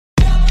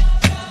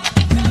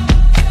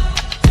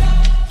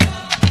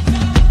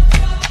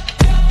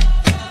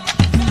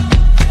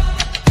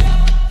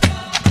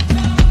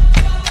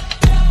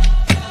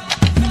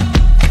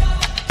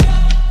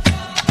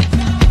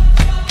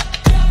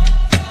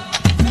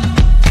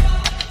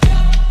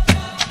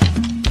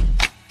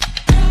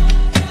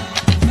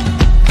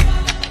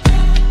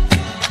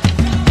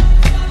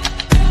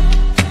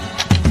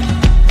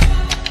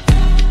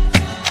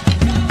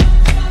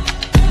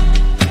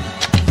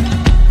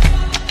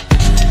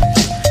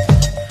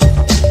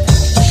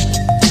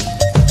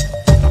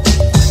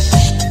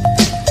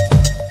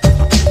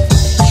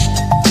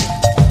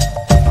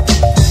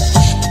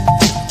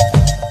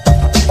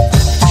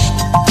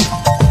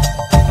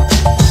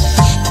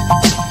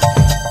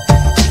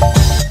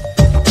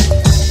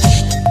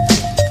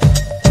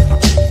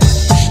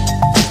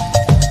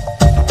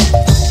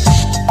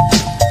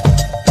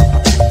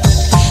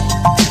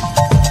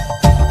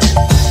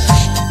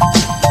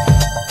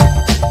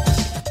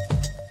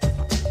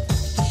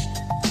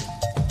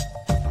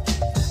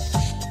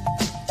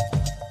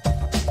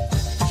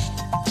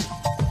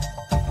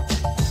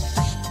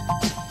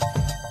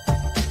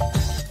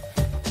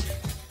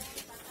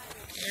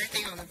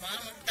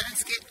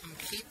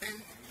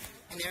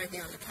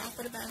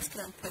for the basket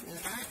I'm putting in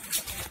the back.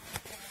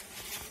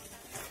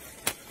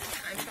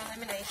 Time for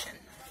elimination.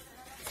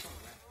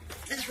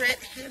 This red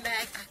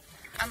handbag,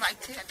 I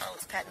liked it. I thought it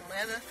was patent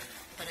leather,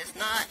 but it's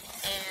not,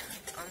 and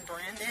it's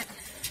unbranded.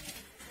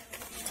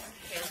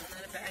 Here's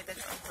another bag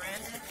that's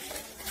unbranded. I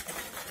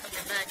put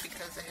it back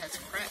because it has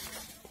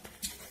cracks.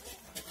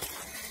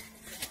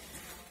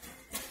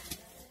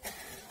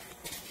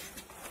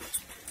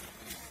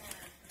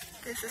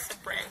 This is a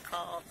brand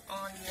called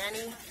On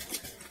Yanni, and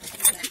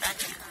the back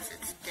because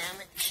it's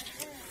damaged.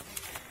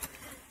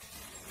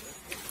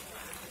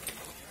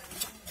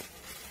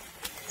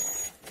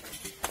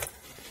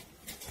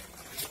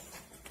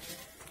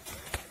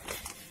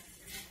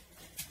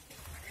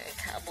 Okay,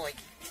 cowboy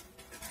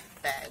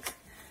bags.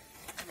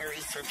 I'm going to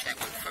research that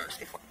one first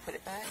before I put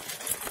it back.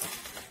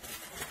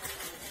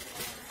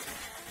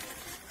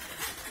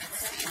 Let's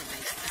see who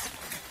makes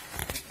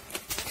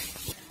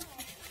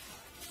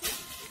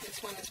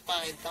this one. This one is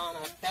by Donna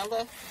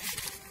Bella.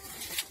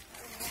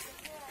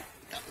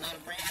 Don't know the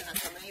brand, not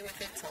familiar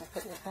with it, so I'm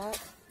putting it back.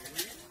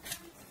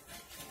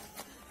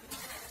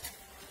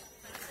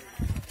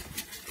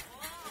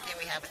 Here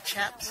we have a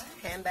Chaps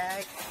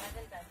handbag.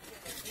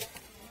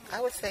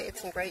 I would say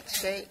it's in great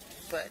shape,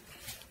 but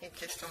it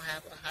just don't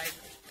have a high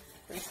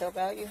resale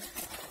value.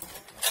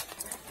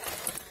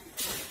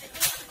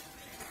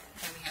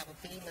 And we have a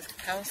B.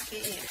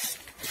 Mikowski. It's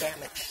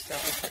damaged, so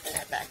I'm putting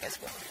that back as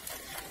well.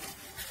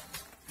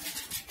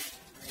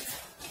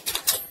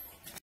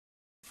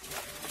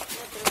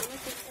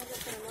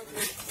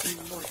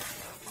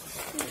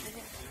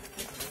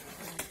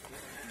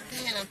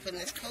 Then I'm putting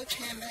this Coach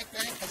handbag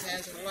back because it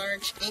has a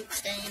large ink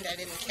stain that I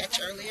didn't catch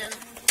earlier.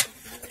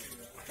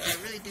 But I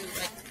really do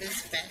like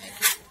this bag.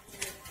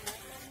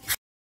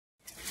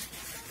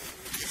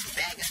 This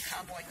bag is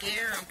cowboy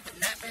gear. I'm putting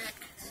that back.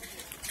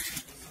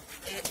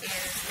 It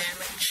is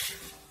damaged.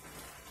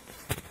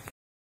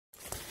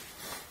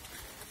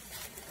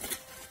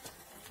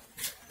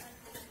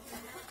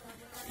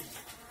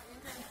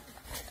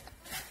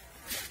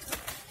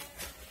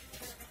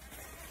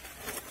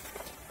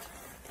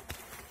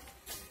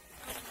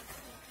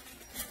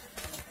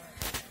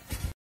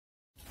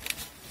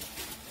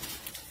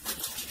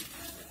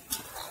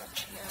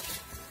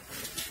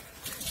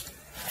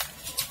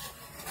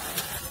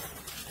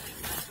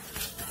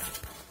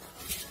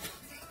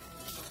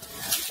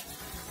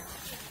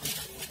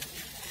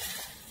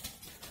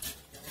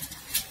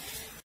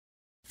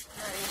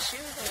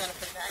 Shoes I'm going to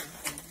put back.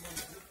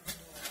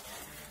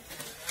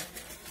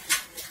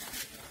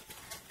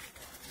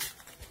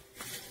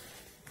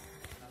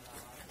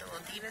 The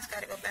little Divas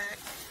got to go back.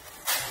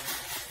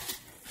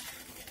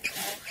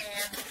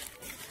 And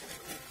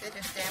they're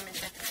just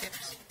damaged at the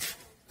tips.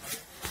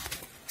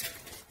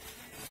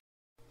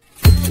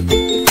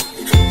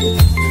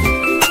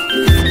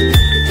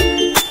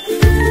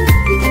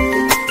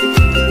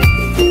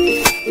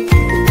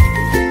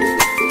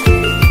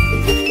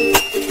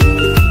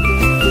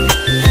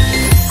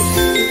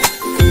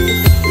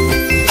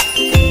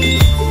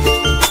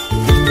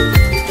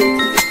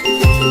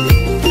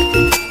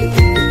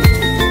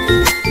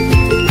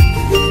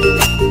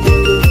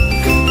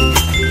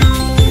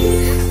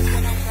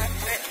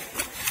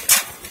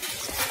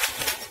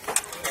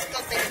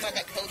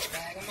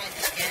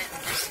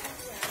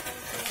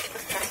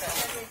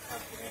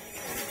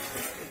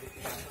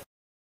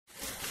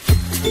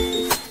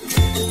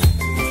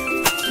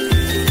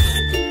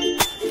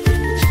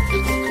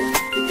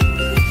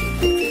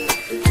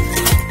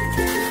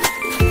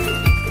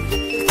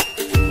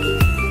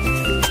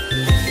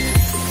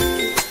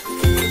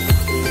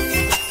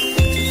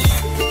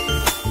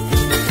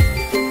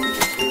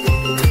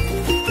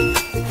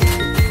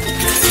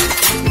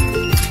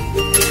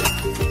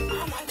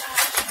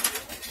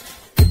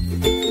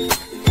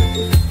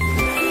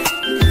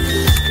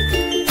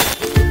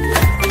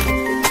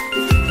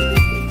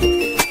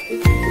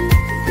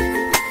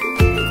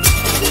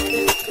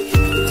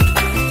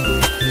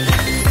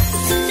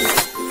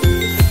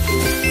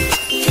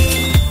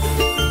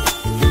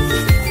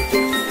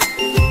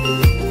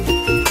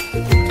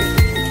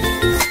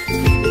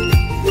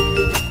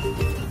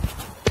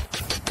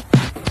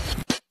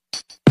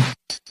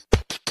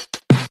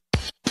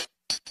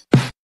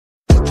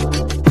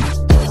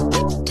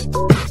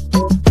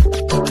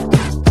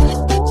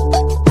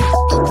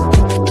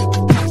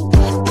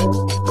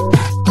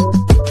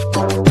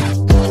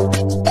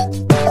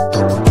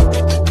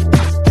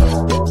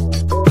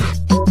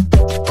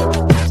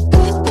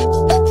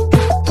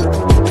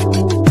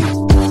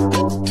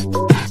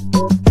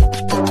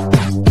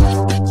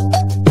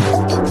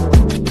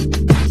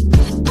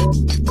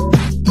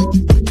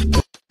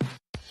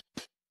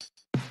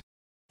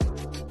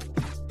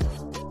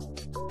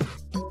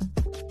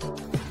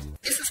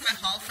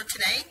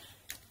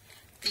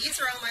 These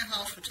are all my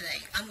haul for today.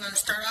 I'm going to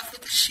start off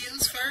with the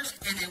shoes first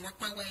and then work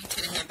my way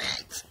to the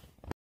handbags.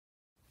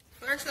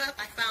 First up,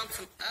 I found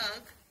some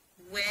UGG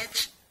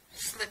wedge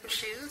slipper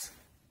shoes.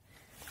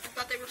 I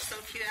thought they were so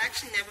cute. I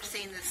actually never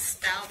seen this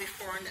style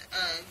before in the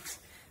UGGs,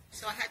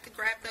 so I had to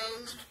grab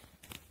those.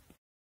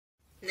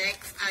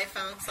 Next, I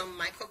found some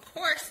Michael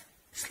Kors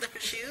slipper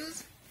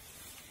shoes.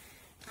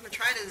 I'm going to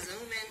try to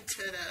zoom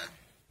into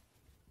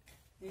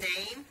the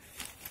name,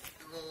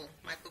 the little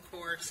Michael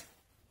Kors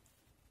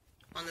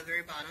on the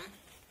very bottom.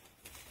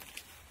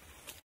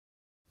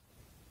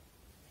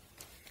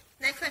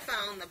 Next, I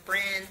found the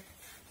brand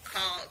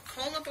called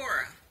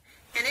Collabora,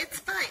 and it's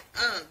by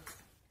UGG.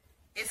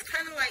 It's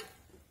kind of like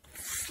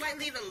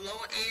slightly the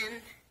low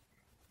end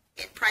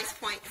price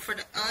point for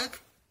the UGG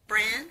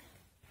brand.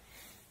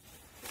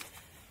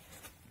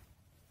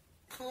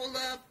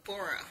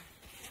 Collabora.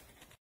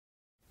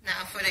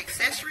 Now for the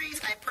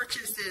accessories, I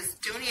purchased this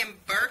Dooney and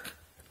Bourke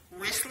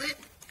wristlet.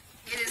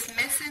 It is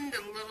missing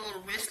the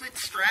little wristlet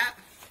strap.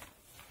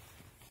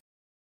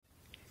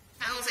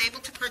 I was able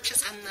to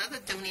purchase another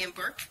Dooney and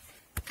Bourke.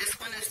 This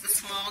one is the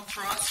small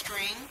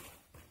drawstring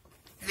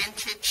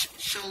vintage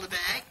shoulder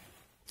bag.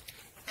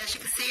 As you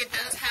can see, it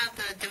does have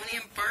the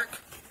Dooney and Bourke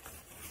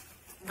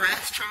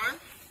brass charm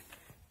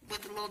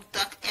with a little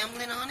duck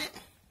emblem on it.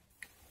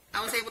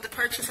 I was able to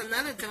purchase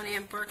another Dooney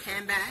and Bourke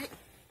handbag.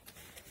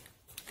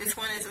 This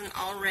one is an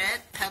all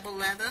red pebble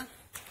leather.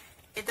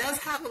 It does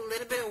have a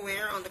little bit of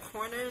wear on the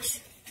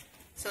corners,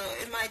 so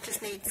it might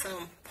just need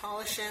some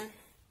polishing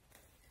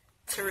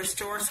to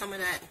restore some of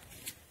that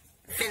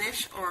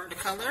finish or the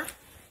color.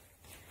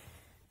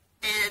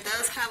 And it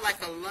does have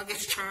like a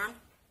luggage charm.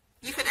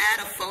 You could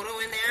add a photo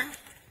in there.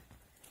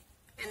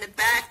 In the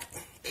back,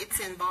 it's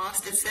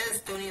embossed. It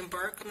says Dooney and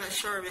Bourke. I'm not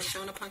sure if it's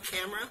shown up on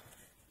camera,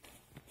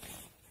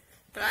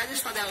 but I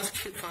just thought that was a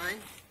cute find.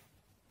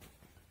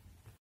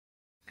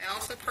 I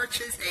also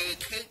purchased a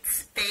Kate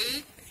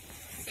Spade.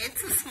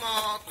 It's a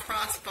small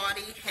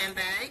crossbody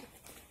handbag.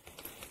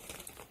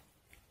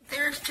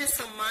 There's just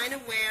some minor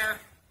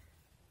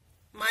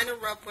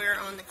rub wear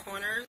on the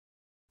corners.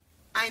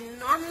 I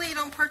normally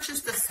don't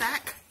purchase the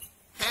sack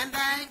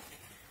handbag,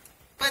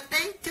 but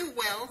they do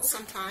well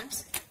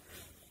sometimes.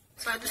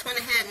 So I just went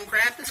ahead and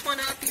grabbed this one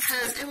up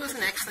because it was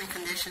in excellent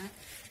condition.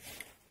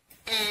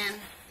 And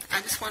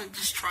I just wanted to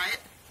just try it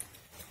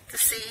to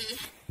see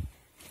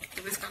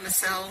if it's going to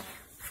sell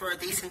for a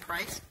decent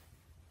price.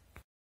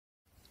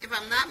 If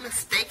I'm not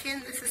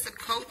mistaken, this is a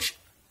Coach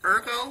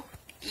Ergo,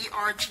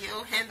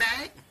 E-R-G-O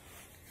handbag.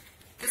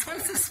 This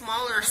one's a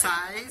smaller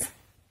size.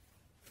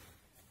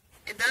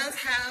 It does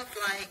have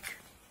like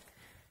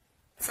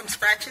some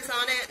scratches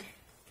on it.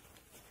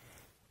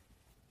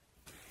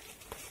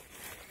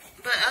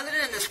 But other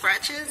than the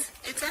scratches,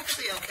 it's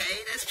actually okay.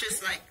 That's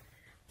just like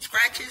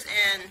scratches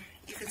and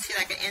you can see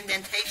like an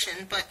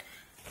indentation. But,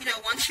 you know,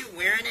 once you're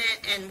wearing it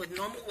and with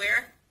normal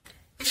wear,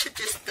 it should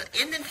just, the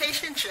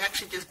indentation should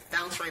actually just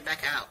bounce right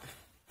back out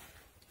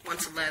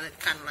once the leather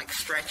kind of like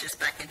stretches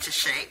back into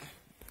shape.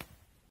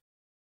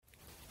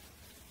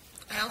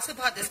 I also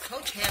bought this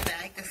Coach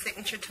handbag, the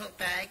signature tote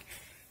bag.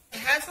 It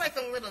has like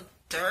a little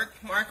dirt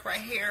mark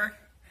right here.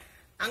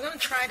 I'm going to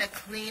try to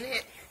clean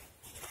it,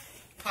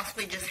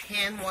 possibly just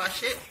hand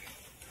wash it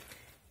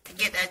to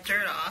get that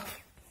dirt off.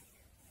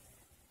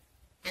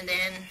 And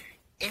then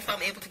if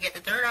I'm able to get the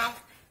dirt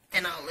off,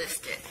 then I'll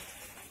list it.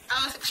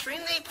 I was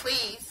extremely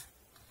pleased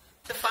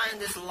to find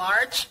this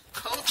large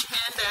Coach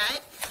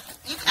handbag.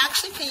 You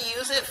actually can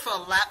use it for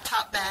a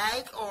laptop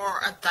bag or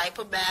a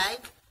diaper bag,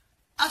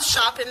 a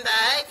shopping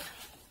bag,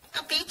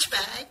 a beach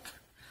bag.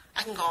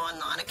 I can go on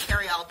and on, a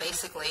carry-all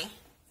basically.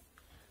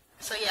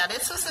 So yeah,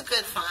 this was a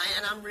good find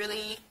and I'm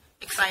really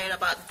excited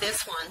about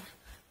this one.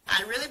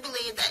 I really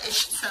believe that it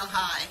should sell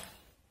high.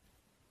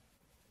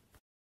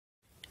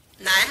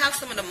 Now I have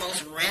some of the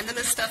most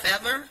randomest stuff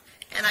ever,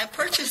 and I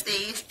purchased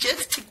these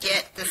just to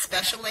get the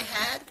special they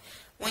had.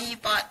 When you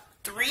bought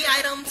 3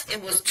 items,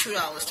 it was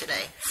 $2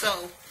 today.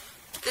 So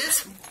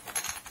this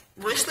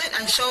wristlet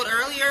I showed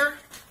earlier,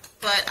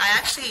 but I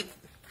actually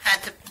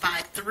had to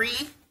buy 3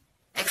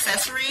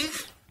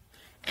 accessories,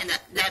 and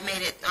that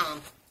made it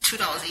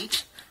 $2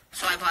 each.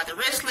 So I bought the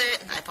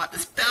wristlet, I bought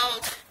this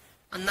belt,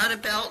 another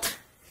belt,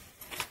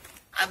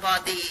 I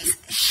bought these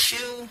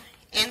shoe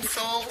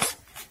insoles,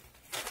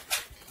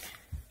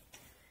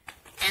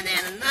 and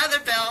then another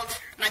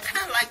belt, and I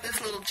kind of like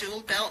this little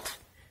jewel belt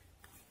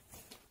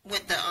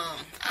with the,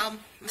 I'm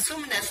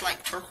assuming that's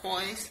like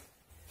turquoise.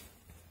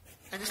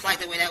 I just like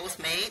the way that was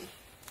made.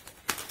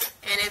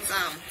 And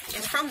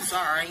it's from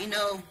Zara. You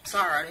know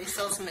Zara, they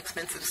sell some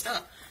expensive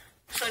stuff.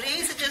 So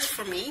these are just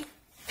for me,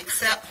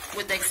 except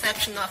with the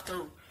exception of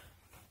the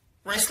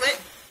wristlet.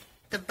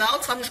 The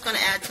belts I'm just going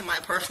to add to my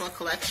personal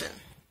collection.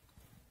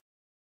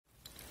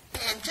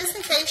 And just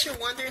in case you're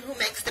wondering who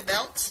makes the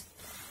belts,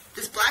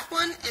 this black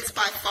one is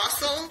by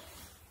Fossil,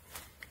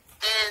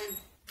 and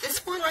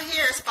this one right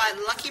here is by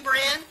Lucky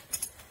Brand.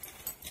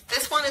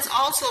 This one is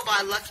also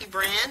by Lucky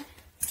Brand,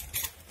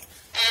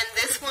 and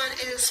this one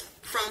is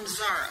from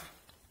Zara.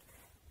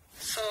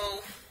 So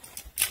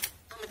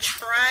I'm going to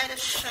try to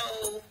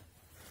show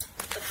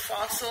the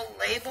Fossil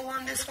label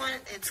on this one.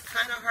 It's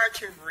kind of hard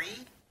to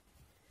read.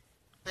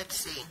 Let's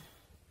see.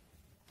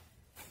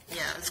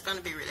 Yeah, it's going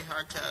to be really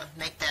hard to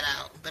make that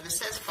out, but it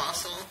says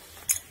Fossil.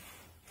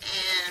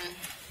 And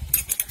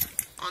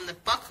on the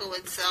buckle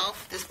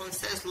itself, this one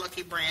says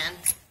Lucky Brand.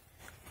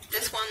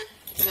 This one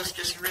was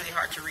just really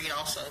hard to read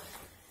also.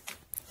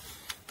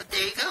 But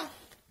there you go.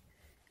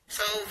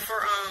 So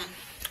for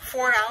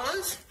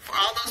 $4 for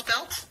all those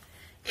belts,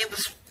 it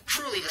was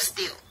truly a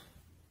steal.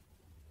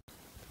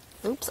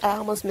 Oops, I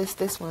almost missed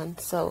this one.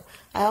 So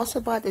I also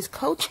bought this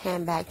Coach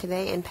handbag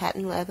today in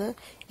patent leather.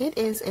 It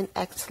is in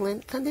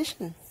excellent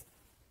condition.